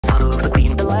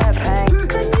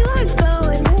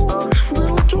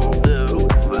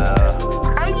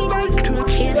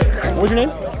What was your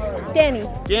name? Danny.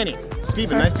 Danny.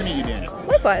 Steven, nice to meet you, Danny.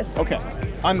 Likewise. Okay.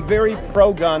 I'm very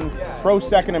pro-gun,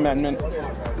 pro-Second Amendment.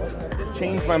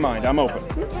 Changed my mind. I'm open.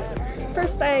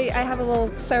 First, I have a little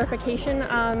clarification.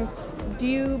 Do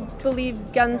you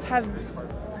believe guns have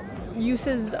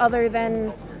uses other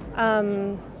than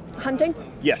hunting?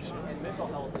 Yes.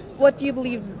 What do you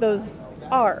believe those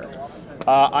are?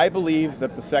 I believe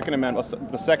that the Second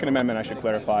Amendment, I should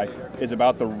clarify, is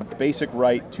about the basic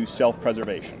right to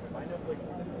self-preservation.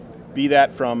 Be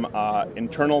that from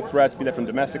internal threats, be that from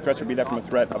domestic threats, or be that from a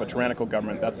threat of a tyrannical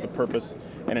government. That's the purpose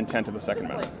and intent of the Second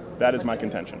Amendment. That is my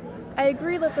contention. I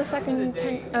agree that the Second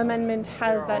Amendment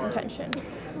has that intention.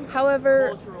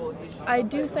 However, I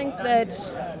do think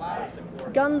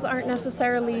that guns aren't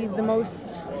necessarily the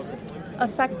most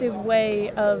effective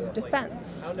way of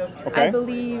defense. Okay. I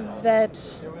believe that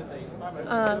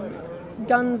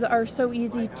guns are so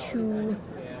easy to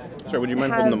Sorry, would you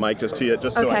mind holding the mic just to you?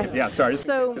 Okay. Yeah, sorry.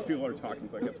 So, people are talking,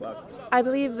 so I get loud. I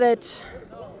believe that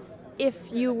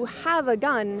if you have a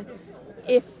gun,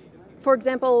 if, for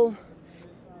example,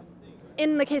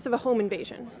 in the case of a home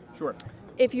invasion, Sure.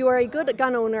 if you are a good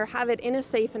gun owner, have it in a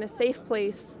safe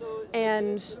place,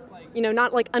 and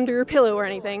not like under your pillow or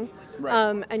anything,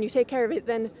 Right. and you take care of it,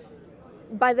 then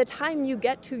by the time you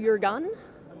get to your gun,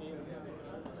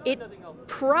 it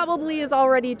probably is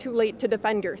already too late to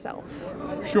defend yourself.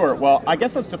 Sure. Well, I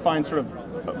guess let's define sort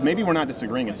of, maybe we're not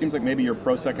disagreeing. It seems like maybe you're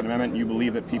pro-Second Amendment and you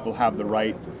believe that people have the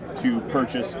right to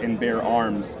purchase and bear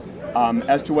arms.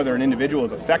 As to whether an individual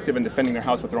is effective in defending their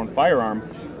house with their own firearm,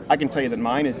 I can tell you that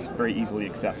mine is very easily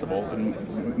accessible,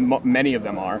 and many of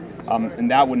them are,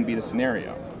 and that wouldn't be the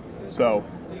scenario. So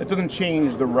it doesn't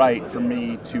change the right for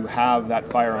me to have that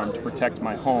firearm to protect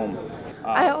my home.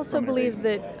 I also believe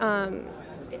that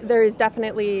there is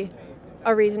definitely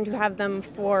a reason to have them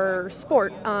for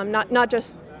sport, not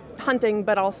just hunting,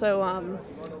 but also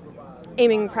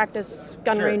aiming practice,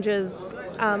 gun Sure. ranges.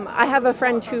 I have a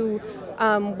friend who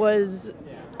was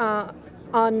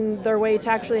on their way to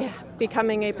actually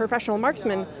becoming a professional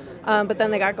marksman, but then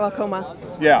they got glaucoma.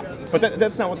 Yeah, but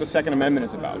that's not what the Second Amendment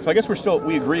is about. So I guess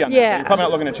we agree on that. Yeah. You're probably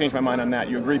not looking to change my mind on that.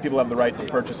 You agree people have the right to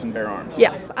purchase and bear arms.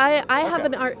 Yes, I have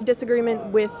a disagreement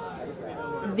with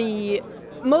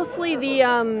mostly the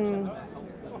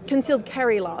concealed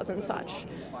carry laws and such,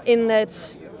 in that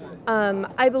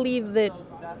I believe that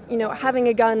having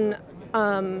a gun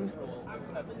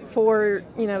for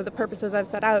the purposes I've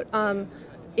set out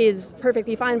is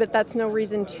perfectly fine, but that's no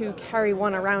reason to carry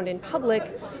one around in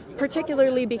public,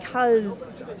 particularly because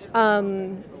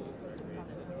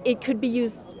it could be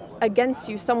used against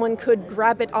you. Someone could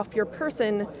grab it off your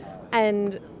person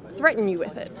and threaten you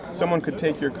with it. Someone could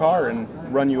take your car and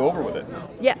run you over with it.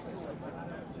 Yes,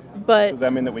 but Does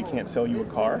that mean that we can't sell you a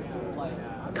car?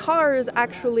 cars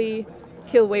actually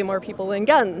kill way more people than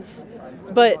guns,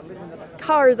 but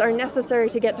cars are necessary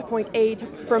to get to point A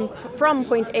from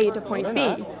point A to point B.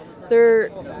 No, they're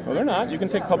not. You can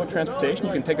take public transportation,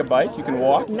 you can take a bike, you can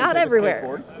walk. Not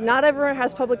everywhere. Not everywhere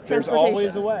has public There's transportation.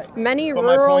 always a way. Many But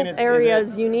my rural point is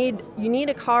areas, you need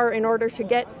a car in order to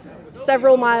get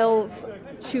several miles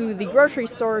to the grocery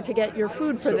store to get your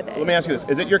food for the day. Let me ask you this.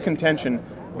 Is it your contention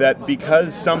that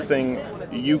because something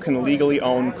you can legally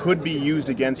own could be used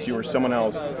against you or someone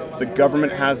else, the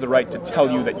government has the right to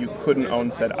tell you that you couldn't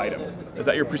own said item? Is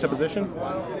that your presupposition?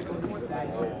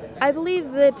 I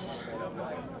believe that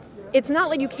it's not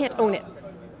like you can't own it.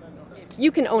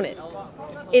 You can own it.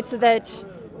 It's that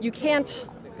you can't,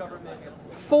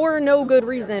 for no good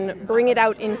reason, bring it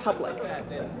out in public.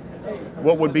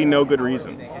 What would be no good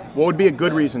reason? What would be a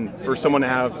good reason for someone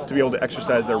to be able to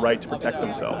exercise their right to protect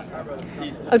themselves?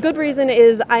 A good reason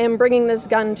is I am bringing this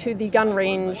gun to the gun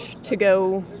range to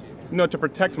go. No, to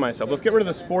protect myself. Let's get rid of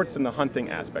the sports and the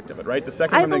hunting aspect of it, right? The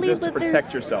Second Amendment exists to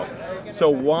protect yourself. So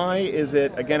why is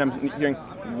it, again, I'm hearing,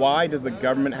 why does the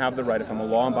government have the right, if I'm a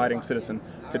law-abiding citizen,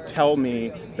 to tell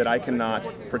me that I cannot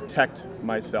protect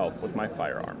myself with my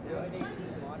firearm?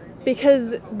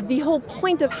 Because the whole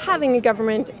point of having a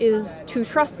government is to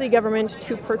trust the government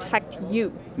to protect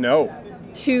you. No.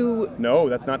 To No,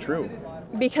 that's not true.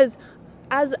 Because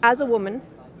as a woman,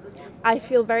 I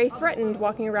feel very threatened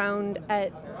walking around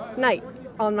at night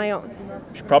on my own.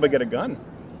 You should probably get a gun.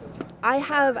 I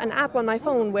have an app on my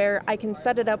phone where I can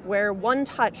set it up where one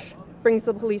touch brings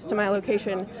the police to my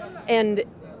location, and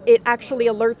it actually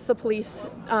alerts the police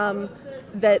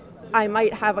that I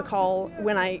might have a call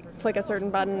when I click a certain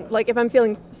button. Like if I'm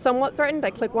feeling somewhat threatened, I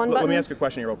click one button. Let me ask you a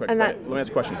question here real quick. And Let me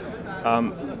ask you a question.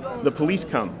 The police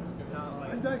come.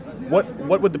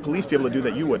 What would the police be able to do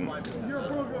that you wouldn't?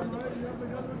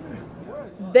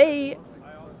 They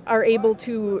are able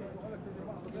to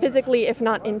physically, if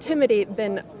not intimidate,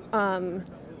 then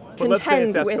But let's say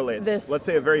it contend with escalates. this. Let's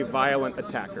say a very violent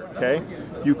attacker, okay?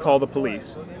 You call the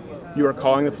police. You are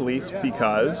calling the police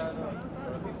because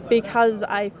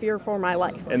I fear for my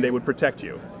life. and they would protect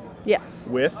you. Yes.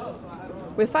 With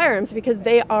Firearms, because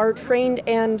they are trained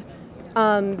and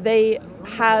they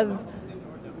have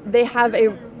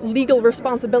a legal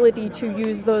responsibility to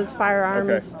use those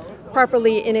firearms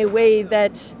properly in a way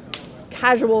that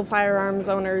casual firearms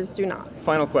owners do not.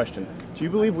 Final question. Do you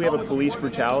believe we have a police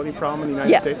brutality problem in the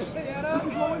United States?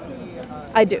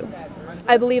 I do.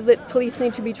 I believe that police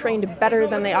need to be trained better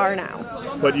than they are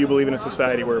now. But do you believe in a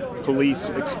society where police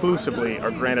exclusively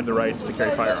are granted the rights to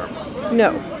carry firearms?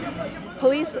 No.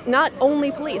 Police, not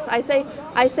only police. I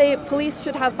say police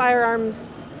should have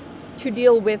firearms to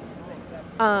deal with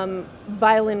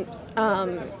violent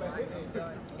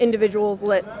individuals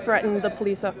that threaten the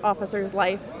police officer's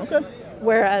life. Okay.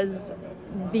 Whereas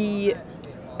the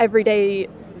everyday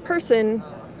person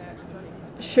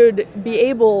should be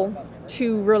able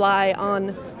to rely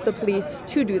on the police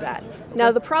to do that.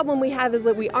 Now, the problem we have is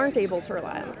that we aren't able to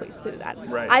rely on the police to do that.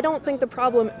 Right. I don't think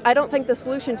the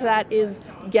solution to that is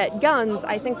get guns.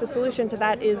 I think the solution to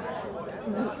that is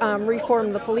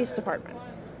reform the police department.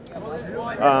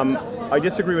 I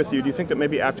disagree with you. Do you think that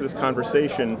maybe after this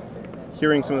conversation,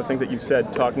 hearing some of the things that you've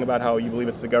said, talking about how you believe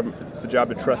it's the job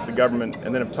to trust the government,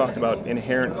 and then have talked about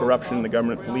inherent corruption in the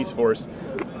government police force,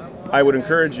 I would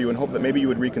encourage you and hope that maybe you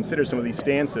would reconsider some of these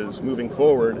stances moving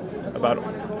forward about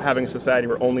having a society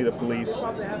where only the police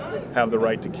have the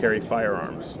right to carry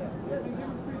firearms.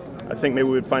 I think maybe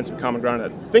we would find some common ground on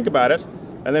that. Think about it,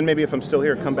 and then maybe if I'm still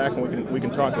here, come back and we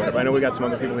can talk about it. But I know we got some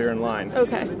other people here in line.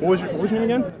 Okay. What was your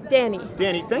name again? Danny.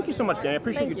 Danny, thank you so much, Danny. I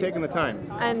appreciate you taking the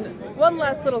time. And one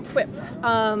last little quip.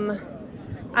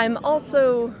 I'm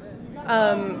also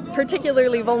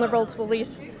particularly vulnerable to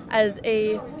police as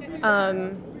a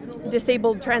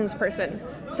disabled trans person.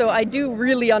 So I do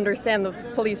really understand the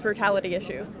police brutality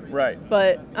issue. Right.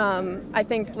 But I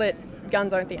think that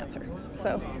guns aren't the answer.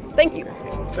 So thank you.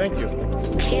 Thank you.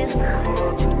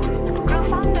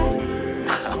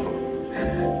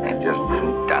 It just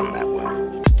isn't done that well.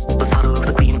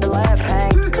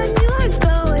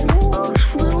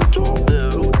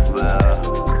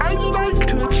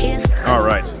 All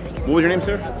right. What was your name,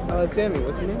 sir? Sammy,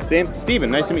 what's your name? Sam.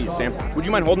 Steven, nice to meet you, Sam. Would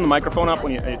you mind holding the microphone up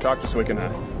when you talk, just so we can,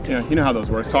 you know how those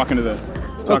work, talking to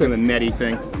the netty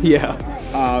thing. Yeah.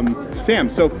 Sam,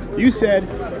 so you said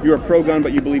you're a pro-gun,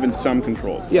 but you believe in some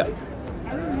controls. Yeah.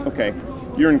 Okay.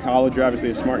 You're in college, you're obviously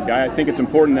a smart guy. I think it's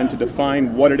important then to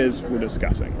define what it is we're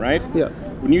discussing, right? Yeah.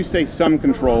 When you say some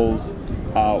controls,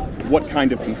 what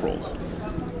kind of controls?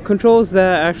 Controls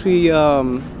that actually,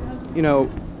 you know,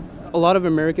 a lot of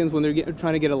Americans, when they're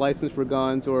trying to get a license for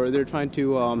guns or they're trying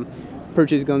to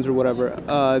purchase guns or whatever,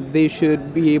 they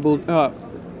should be able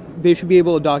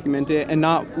to document it, and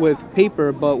not with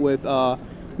paper, but with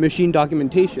machine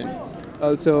documentation.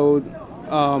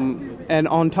 And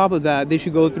on top of that, they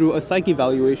should go through a psych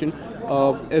evaluation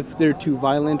of if they're too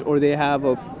violent or they have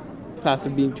a past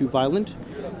of being too violent.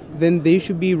 Then they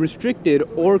should be restricted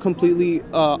or completely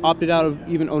opted out of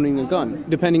even owning a gun,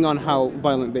 depending on how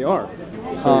violent they are.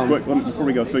 So before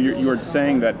we go, so you're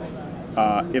saying that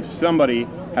if somebody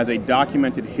has a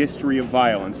documented history of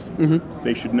violence,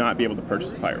 they should not be able to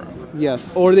purchase a firearm? Yes,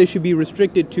 or they should be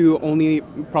restricted to only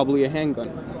probably a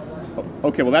handgun.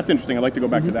 Okay, well that's interesting. I'd like to go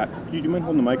back to that. Do you mind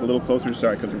holding the mic a little closer?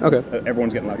 Sorry, because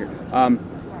everyone's getting loud here.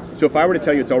 So if I were to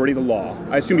tell you it's already the law,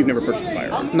 I assume you've never purchased a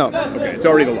firearm. No. Okay, it's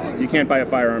already the law. You can't buy a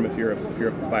firearm if you're a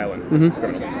violent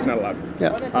criminal. It's not allowed.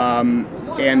 Yeah.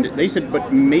 And they said,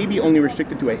 but maybe only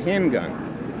restricted to a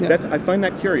handgun. Yeah. I find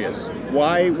that curious.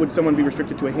 Why would someone be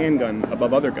restricted to a handgun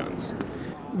above other guns?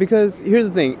 Because here's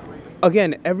the thing.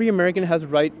 Again, every American has a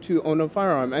right to own a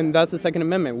firearm, and that's the Second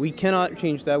Amendment. We cannot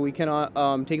change that. We cannot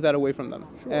take that away from them.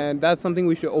 Sure. And that's something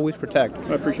we should always protect.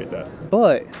 I appreciate that.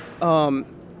 But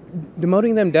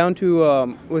demoting them down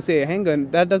to, let's say, a handgun,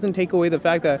 that doesn't take away the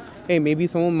fact that, hey, maybe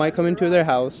someone might come into their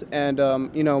house and,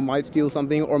 might steal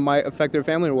something or might affect their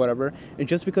family or whatever. And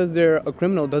just because they're a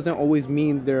criminal doesn't always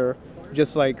mean they're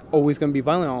just, like, always going to be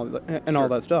violent and all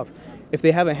that stuff. If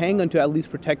they have a handgun to at least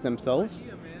protect themselves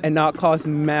and not cause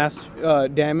mass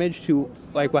damage to,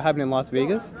 like, what happened in Las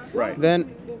Vegas, right,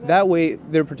 then that way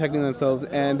they're protecting themselves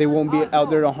and they won't be out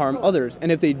there to harm others.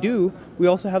 And if they do, we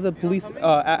also have the police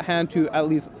at hand to at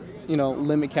least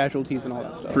limit casualties and all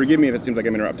that stuff. Forgive me if it seems like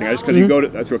I'm interrupting. I just because you go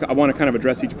to, I want to kind of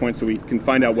address each point so we can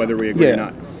find out whether we agree or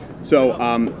not. So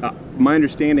my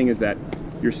understanding is that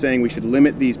you're saying we should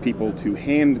limit these people to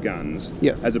handguns,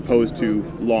 yes, as opposed to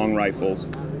long rifles.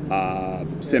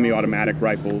 semi-automatic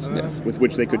rifles Yes. with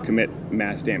which they could commit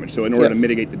mass damage. So in order to Yes.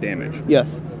 mitigate the damage.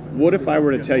 Yes. What if I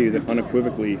were to tell you that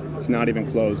unequivocally, it's not even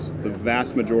close, the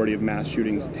vast majority of mass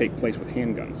shootings take place with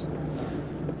handguns?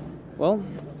 Well,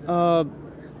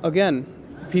 again,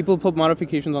 people put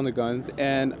modifications on the guns,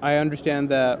 and I understand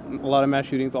that a lot of mass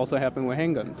shootings also happen with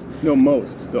handguns. No,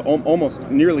 most. Almost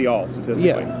nearly all,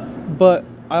 statistically. Yeah, but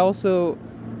I also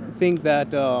think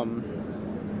that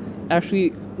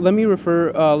actually, let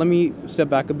me step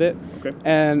back a bit. Okay.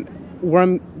 And where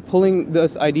I'm pulling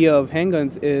this idea of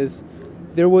handguns is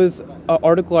there was an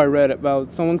article I read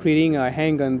about someone creating a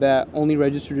handgun that only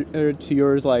registered to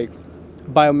yours like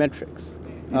biometrics.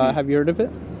 Mm-hmm. Have you heard of it?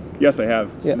 Yes, I have.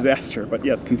 It's Yeah. a disaster, but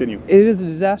yes, continue. It is a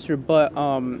disaster, but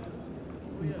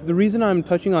the reason I'm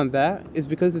touching on that is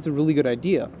because it's a really good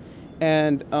idea.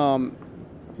 And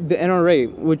the NRA,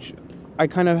 which I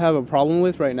kind of have a problem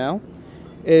with right now,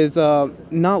 is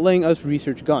not letting us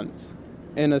research guns,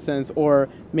 in a sense, or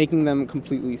making them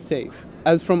completely safe.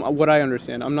 As from what I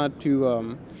understand, I'm not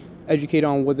too educated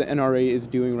on what the NRA is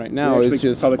doing right now. They It's actually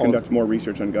just probably conduct more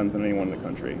research on guns than anyone in the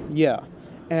country. yeah.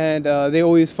 And they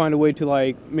always find a way to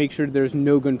like make sure there's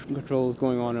no gun controls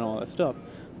going on and all that stuff.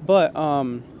 But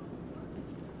let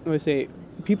me say,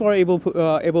 people are able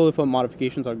to put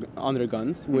modifications on their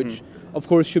guns, which of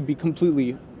course should be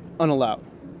completely unallowed,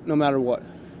 no matter what.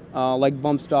 Like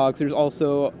bump stocks. There's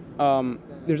also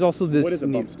this. What is a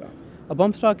bump stock? A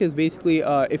bump stock is basically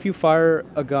if you fire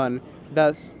a gun,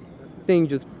 that thing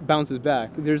just bounces back.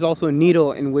 There's also a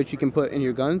needle in which you can put in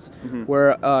your guns,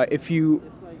 where if you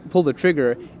pull the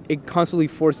trigger, it constantly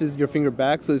forces your finger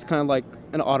back, so it's kind of like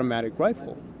an automatic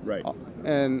rifle. Right.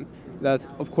 And that's,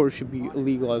 of course, should be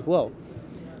illegal as well.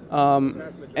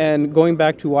 And going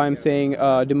back to why I'm saying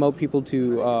demote people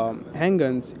to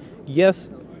handguns,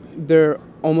 yes, they're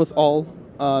almost all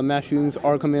mass shootings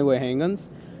are committed with handguns.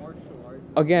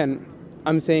 Again,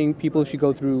 I'm saying people should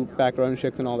go through background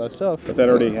checks and all that stuff. But that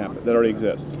already happened. That already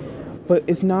exists. But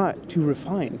it's not too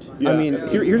refined. Yeah. I mean,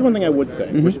 here's one thing I would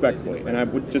say, respectfully, and I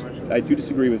do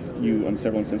disagree with you on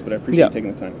several instances, but I appreciate you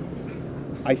taking the time.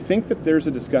 I think that there's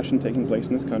a discussion taking place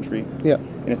in this country,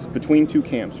 and it's between two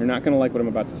camps. You're not going to like what I'm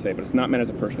about to say, but it's not meant as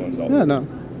a personal insult. yeah, no.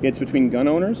 It's between gun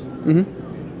owners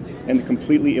and the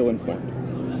completely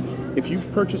ill-informed. If you've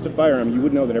purchased a firearm, you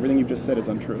would know that everything you've just said is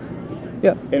untrue.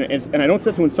 Yeah. And I don't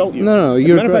say that to insult you. No, As a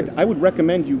you're matter of correct. fact, I would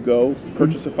recommend you go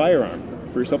purchase a firearm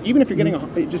for yourself, even if you're getting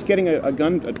a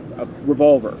gun, a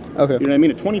revolver. Okay. You know what I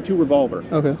mean? A .22 revolver.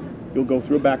 Okay. You'll go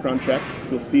through a background check.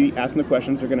 You'll see, asking the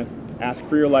questions. They're going to ask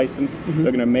for your license.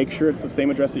 They're going to make sure it's the same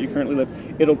address that you currently live.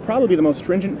 It'll probably be the most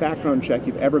stringent background check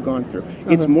you've ever gone through.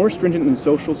 It's more stringent than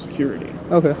Social Security.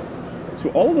 Okay. So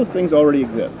all of those things already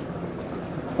exist.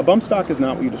 A bump stock is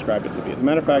not what you described it to be. As a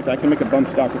matter of fact, I can make a bump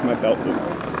stock with my belt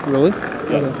loop. Really?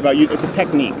 Yes, it's about it's a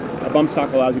technique. A bump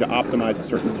stock allows you to optimize a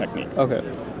certain technique. Okay.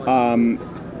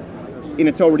 And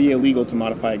it's already illegal to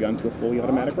modify a gun to a fully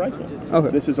automatic rifle. Okay.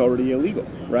 This is already illegal,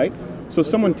 right? So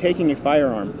someone taking a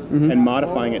firearm and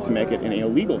modifying it to make it an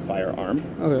illegal firearm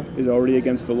is already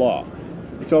against the law.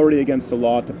 It's already against the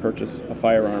law to purchase a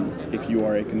firearm if you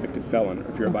are a convicted felon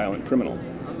or if you're a violent criminal.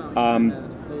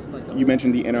 You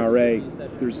mentioned the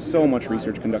NRA. There's so much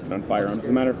research conducted on firearms. As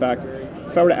a matter of fact,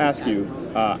 if I were to ask you,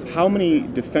 how many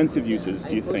defensive uses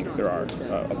do you think there are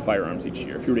of firearms each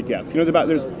year? If you were to guess, you know,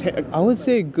 there's I would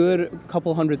say a good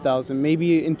couple 100,000,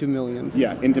 maybe into millions.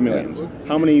 yeah, into millions. Yeah.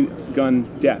 How many gun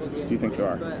deaths do you think there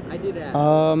are?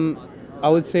 I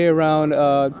would say around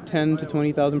 10 to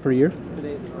 20,000 per year.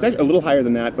 It's actually a little higher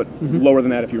than that, but lower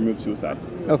than that if you remove suicides.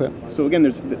 Okay. So again,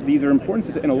 these are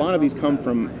important, and a lot of these come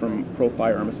from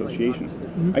pro-firearm associations.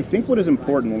 I think what is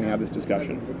important when we have this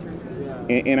discussion,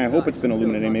 and I hope it's been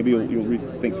illuminating, maybe you'll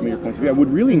rethink some of your points of view, I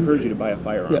would really encourage you to buy a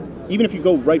firearm. Yeah. Even if you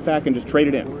go right back and just trade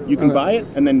it in. You can buy it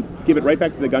and then give it right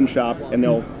back to the gun shop, and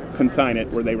they'll consign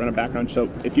it where they run a background check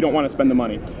if you don't want to spend the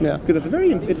money. Yeah. Because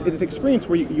it's an experience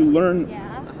where you learn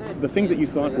the things that you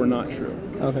thought were not true.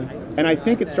 Okay. And I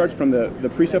think it starts from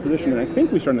the presupposition, and I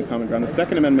think we start in the common ground. The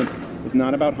Second Amendment is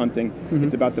not about hunting.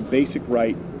 It's about the basic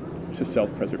right to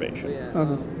self-preservation.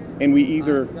 Okay. And we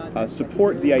either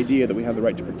support the idea that we have the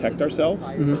right to protect ourselves,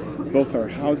 both our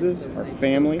houses, our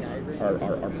families,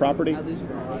 our property,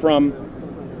 from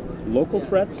local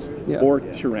threats or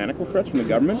tyrannical threats from the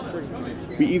government.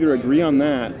 We either agree on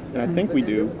that, and I think we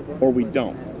do, or we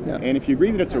don't. Yeah. And if you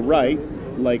agree that it's a right,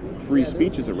 like free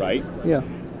speech is a right,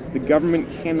 the government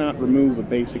cannot remove a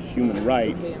basic human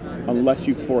right unless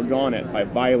you've foregone it by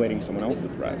violating someone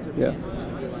else's right. Yeah.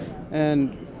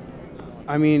 And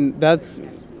I mean,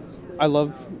 I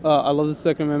love the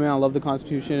Second Amendment, I love the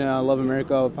Constitution, and I love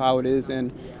America of how it is,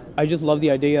 and I just love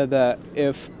the idea that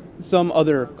if some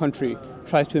other country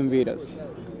tries to invade us,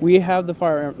 we have the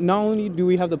firearm. Not only do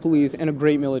we have the police and a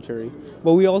great military,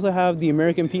 but we also have the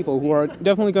American people who are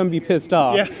definitely going to be pissed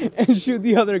off and shoot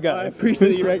the other guy. I appreciate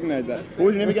that you recognize that. What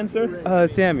was your name again, sir?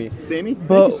 Sammy. Sammy?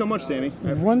 But Thank you so much, Sammy.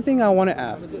 One thing I want to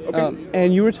ask,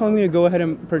 and you were telling me to go ahead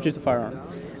and purchase a firearm.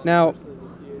 Now,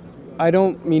 I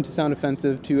don't mean to sound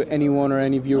offensive to anyone or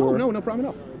any viewer. No problem at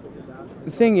all.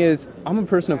 The thing is, I'm a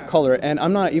person of color, and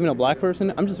I'm not even a black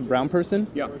person. I'm just a brown person.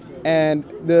 Yeah. And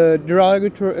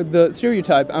the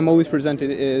stereotype I'm always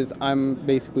presented is I'm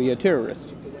basically a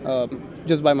terrorist,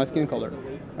 just by my skin color,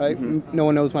 right? Mm-hmm. No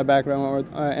one knows my background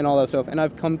and all that stuff. And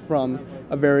I've come from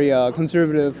a very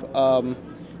conservative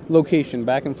location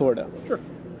back in Florida. Sure.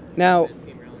 Now,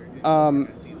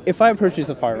 if I purchase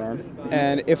a firearm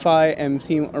and if I am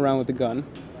seen around with a gun,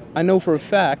 I know for a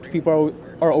fact people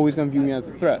are always going to view me as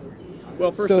a threat.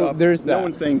 Well, first So off, there's no that.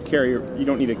 one's saying you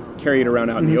don't need to carry it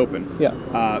around out in the open.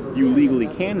 Yeah. You legally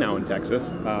can now in Texas,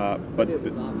 but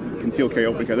concealed carry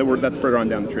open carry, that's further on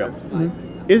down the trail.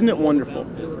 Isn't it wonderful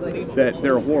that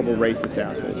there are horrible racist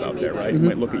assholes out there, right? Who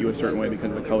might look at you a certain way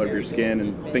because of the color of your skin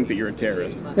and think that you're a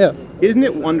terrorist. Yeah. Isn't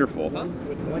it wonderful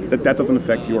that that doesn't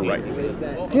affect your rights?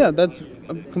 Yeah, that's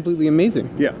completely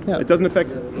amazing. Yeah. It doesn't affect,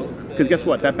 because guess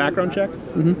what? That background check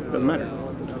doesn't matter.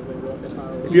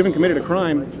 If you haven't committed a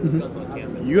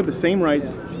crime, you have the same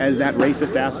rights as that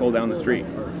racist asshole down the street.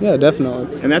 Yeah,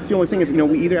 definitely. And that's the only thing is,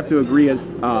 we either have to agree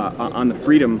on the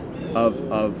freedom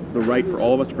of the right for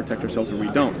all of us to protect ourselves, or we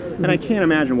don't. And I can't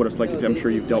imagine what it's like. I'm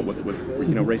sure you've dealt with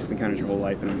racist encounters your whole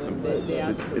life, and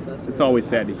it's always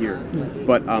sad to hear.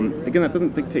 But again, that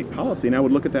doesn't dictate policy. And I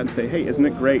would look at that and say, hey, isn't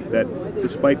it great that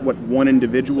despite what one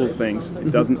individual thinks,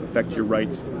 it doesn't affect your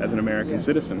rights as an American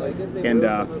citizen? And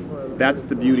that's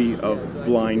the beauty of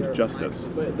blind justice.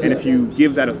 And if you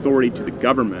give that authority to the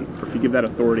government, or if you give that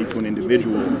authority to an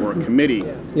individual or a committee,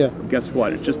 guess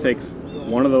what? It just takes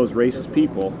one of those racist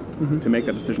people to make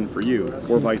that decision for you,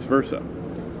 or vice versa.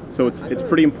 So it's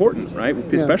pretty important, right?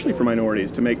 Especially for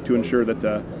minorities, to ensure that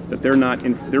that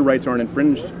their rights aren't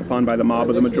infringed upon by the mob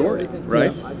of the majority,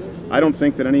 right? Yeah. I don't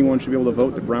think that anyone should be able to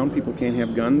vote that brown people can't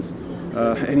have guns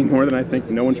any more than I think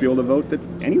no one should be able to vote that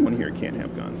anyone here can't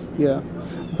have guns. Yeah,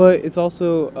 but it's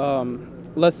also,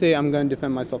 let's say I'm going to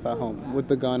defend myself at home with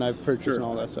the gun I've purchased and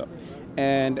all that stuff,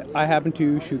 and I happen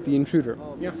to shoot the intruder.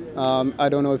 Yeah. I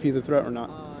don't know if he's a threat or not.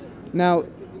 Now,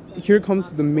 here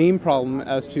comes the main problem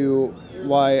as to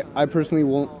why I personally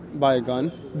won't buy a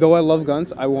gun. Though I love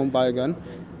guns, I won't buy a gun.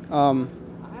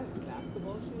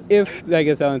 If that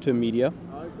gets out into the media,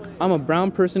 I'm a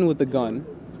brown person with a gun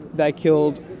that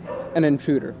killed an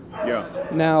intruder. Yeah.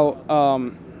 Now,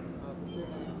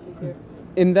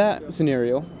 in that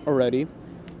scenario already,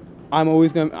 I'm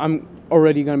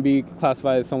already gonna be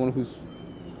classified as someone who's,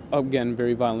 again,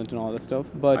 very violent and all that stuff.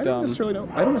 But I don't necessarily know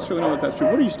if that's true.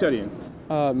 What are you studying?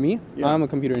 Me? Yeah. I'm a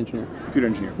computer engineer. Computer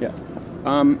engineer. Yeah.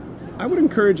 I would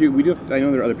encourage you. I know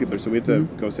there are other people there, so we have to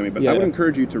go, Sammy. But I would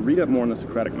encourage you to read up more on the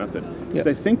Socratic method, because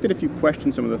I think that if you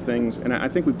question some of the things, and I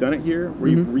think we've done it here, where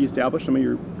you've reestablished some of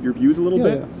your views a little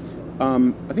bit.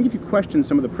 I think if you question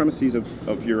some of the premises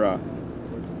of your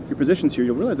positions here,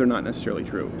 you'll realize they're not necessarily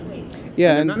true.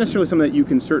 Yeah, and not necessarily something that you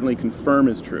can certainly confirm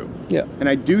is true. Yeah. And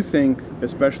I do think,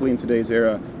 especially in today's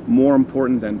era, more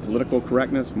important than political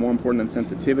correctness, more important than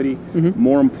sensitivity,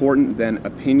 more important than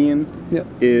opinion,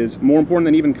 is more important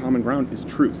than even common ground is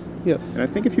truth. Yes. And I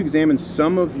think if you examine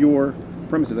some of your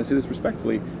premises, I say this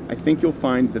respectfully, I think you'll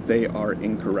find that they are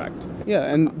incorrect. Yeah,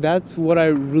 and that's what I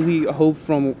really hope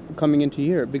from coming into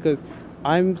here, because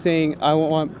I'm saying I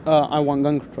want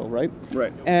gun control, right?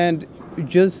 Right. And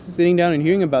just sitting down and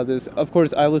hearing about this, of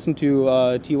course, I listen to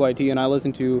TYT and I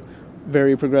listen to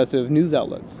very progressive news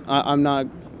outlets. I'm not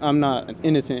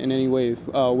innocent in any ways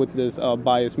with this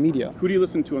biased media. Who do you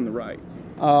listen to on the right?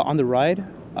 On the right,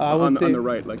 I would say on the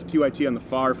right, like TYT on the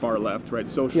far left, right?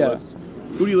 Socialists.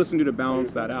 Yeah. Who do you listen to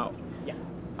balance that out?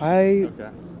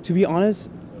 To be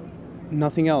honest,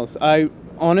 nothing else.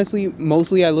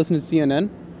 Mostly I listen to CNN.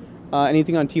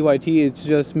 Anything on TYT is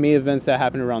just May events that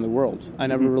happen around the world. I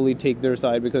never really take their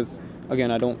side because,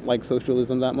 again, I don't like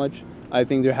socialism that much. I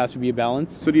think there has to be a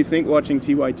balance. So do you think watching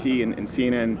TYT and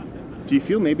CNN, do you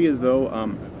feel maybe as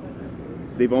though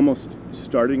they've almost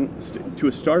to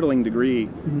a startling degree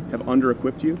have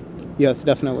under-equipped you? Yes,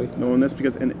 definitely. Knowing this,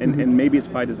 because and maybe it's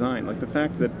by design, like the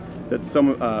fact that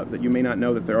some that you may not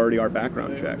know that there already are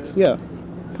background checks. Yeah.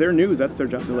 If they're news, that's their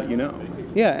job to let you know.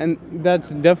 Yeah, and that's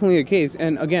definitely a case.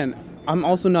 And again, I'm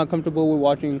also not comfortable with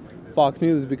watching Fox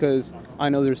News because I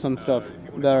know there's some stuff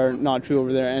that are not true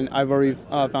over there, and I've already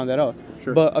found that out.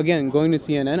 Sure. But again, going to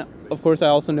CNN, of course, I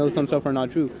also know some stuff are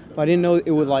not true. But I didn't know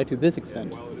it would lie to this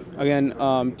extent. again,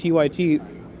 TYT,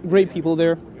 great people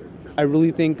there. I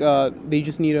really think they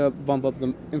just need to bump up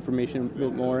the information a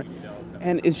bit more,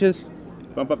 and it's just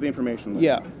bump up the information level.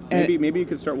 Yeah, Maybe you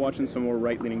could start watching some more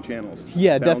right-leaning channels.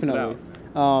 Yeah, Balance it definitely.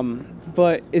 out.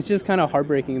 But it's just kind of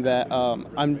heartbreaking that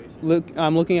I'm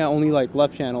looking at only like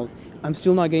left channels. I'm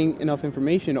still not getting enough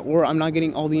information, or I'm not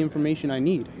getting all the information I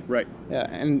need. Right. Yeah,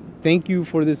 and thank you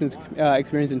for this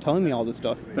experience and telling me all this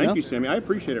stuff. Thank you, Sammy. I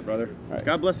appreciate it, brother. Right.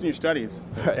 God bless in your studies.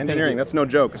 Right, Engineering, that's no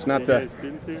joke. It's not. Are you guys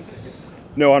students here?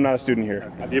 No, I'm not a student here.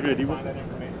 Do you have your ID with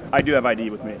you? I do have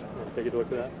ID with me. Take a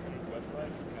look at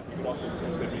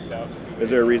that. Is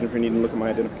there a reason for needing to look at my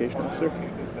identification, officer?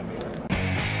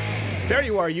 There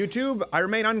you are, YouTube. I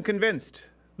remain unconvinced.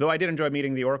 Though I did enjoy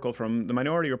meeting the Oracle from the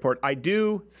Minority Report, I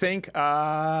do think,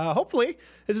 hopefully,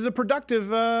 this is a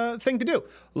productive thing to do.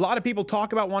 A lot of people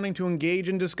talk about wanting to engage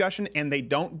in discussion, and they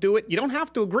don't do it. You don't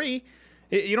have to agree.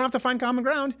 You don't have to find common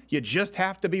ground. You just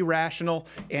have to be rational.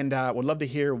 And would love to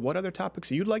hear what other topics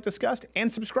you'd like discussed.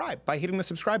 And subscribe by hitting the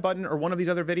subscribe button or one of these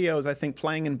other videos, I think,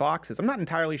 playing in boxes. I'm not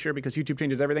entirely sure because YouTube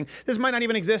changes everything. This might not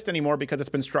even exist anymore because it's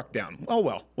been struck down. Oh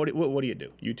well, what do you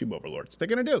do? YouTube overlords. They're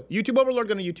going to do. YouTube overlord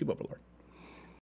going to YouTube overlord.